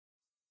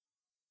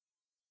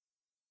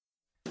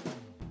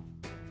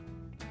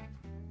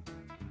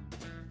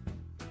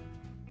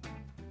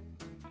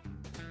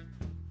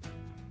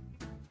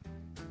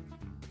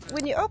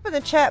when you open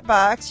the chat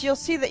box, you'll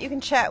see that you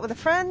can chat with a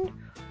friend,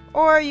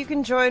 or you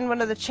can join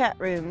one of the chat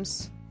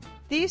rooms.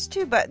 These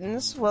two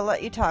buttons will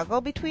let you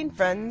toggle between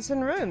friends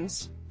and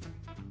rooms.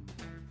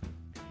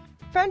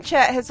 Friend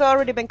chat has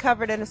already been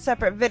covered in a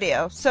separate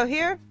video, so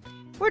here,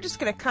 we're just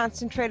going to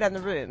concentrate on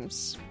the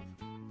rooms.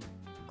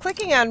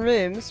 Clicking on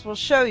rooms will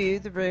show you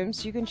the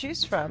rooms you can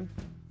choose from.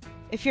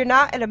 If you're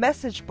not in a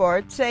message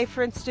board, say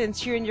for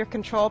instance you're in your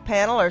control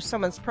panel or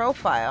someone's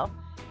profile,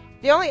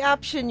 the only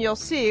option you'll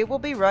see will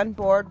be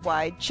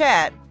Runboard-wide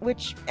chat,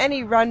 which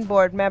any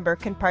Runboard member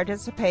can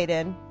participate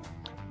in.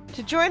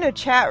 To join a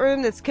chat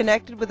room that's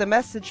connected with a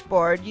message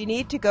board, you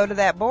need to go to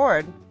that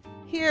board.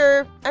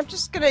 Here, I'm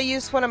just going to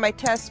use one of my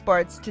test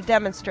boards to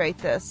demonstrate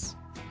this.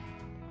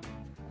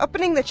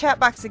 Opening the chat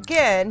box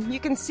again, you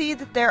can see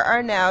that there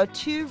are now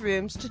 2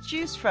 rooms to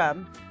choose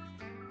from.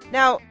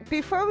 Now,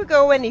 before we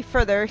go any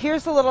further,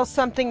 here's a little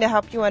something to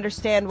help you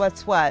understand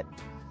what's what.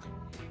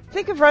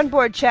 Think of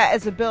Runboard chat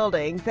as a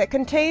building that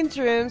contains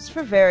rooms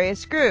for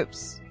various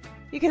groups.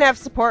 You can have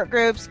support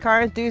groups,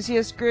 car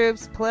enthusiast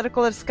groups,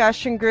 political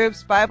discussion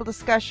groups, Bible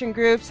discussion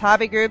groups,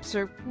 hobby groups,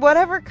 or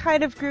whatever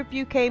kind of group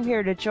you came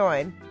here to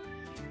join.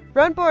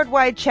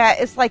 Runboard-wide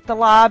chat is like the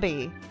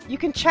lobby. You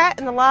can chat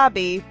in the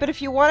lobby, but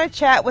if you want to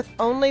chat with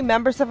only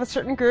members of a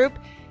certain group,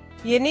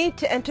 you need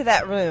to enter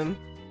that room.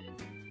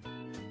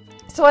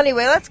 So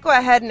anyway, let's go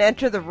ahead and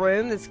enter the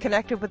room that's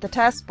connected with the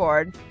test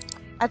board.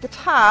 At the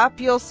top,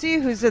 you'll see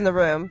who's in the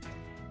room.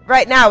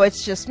 Right now,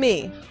 it's just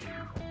me.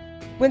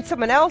 When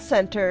someone else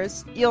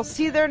enters, you'll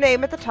see their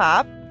name at the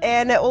top,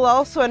 and it will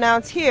also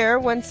announce here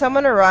when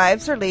someone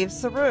arrives or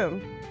leaves the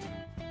room.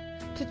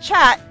 To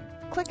chat,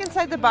 click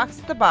inside the box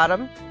at the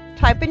bottom,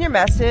 type in your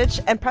message,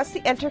 and press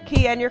the Enter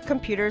key on your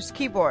computer's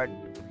keyboard.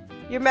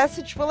 Your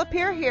message will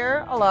appear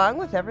here along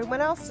with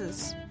everyone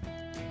else's.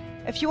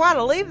 If you want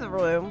to leave the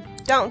room,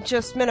 don't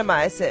just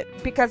minimize it,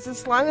 because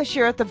as long as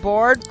you're at the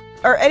board,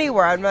 or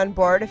anywhere on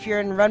Runboard, if you're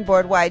in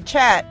Runboard-wide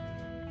chat,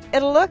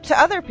 it'll look to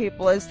other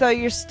people as though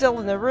you're still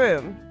in the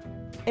room.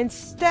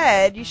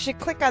 Instead, you should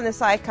click on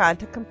this icon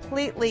to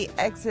completely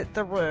exit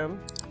the room.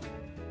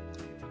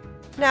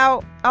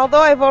 Now,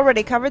 although I've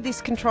already covered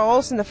these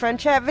controls in the friend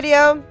chat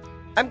video,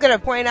 I'm going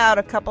to point out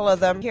a couple of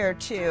them here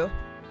too.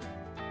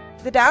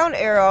 The down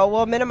arrow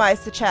will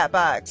minimize the chat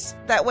box.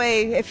 That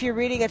way, if you're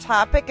reading a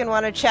topic and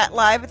want to chat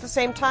live at the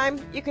same time,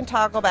 you can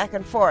toggle back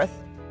and forth.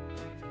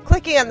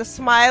 Clicking on the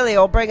smiley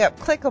will bring up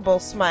clickable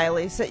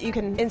smileys that you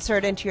can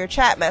insert into your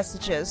chat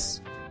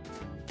messages.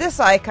 This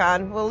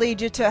icon will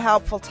lead you to a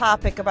helpful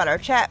topic about our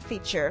chat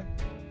feature.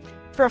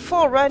 For a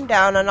full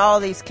rundown on all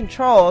of these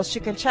controls,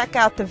 you can check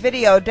out the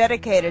video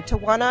dedicated to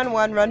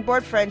one-on-one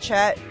Runboard friend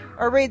chat,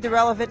 or read the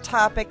relevant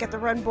topic at the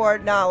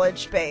Runboard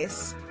knowledge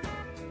base.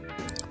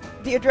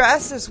 The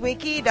address is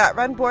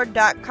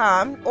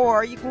wiki.runboard.com,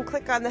 or you can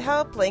click on the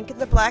help link in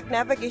the black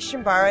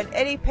navigation bar on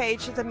any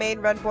page of the main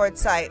Runboard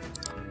site.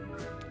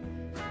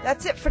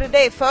 That's it for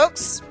today,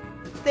 folks.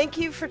 Thank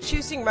you for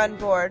choosing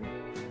Runboard.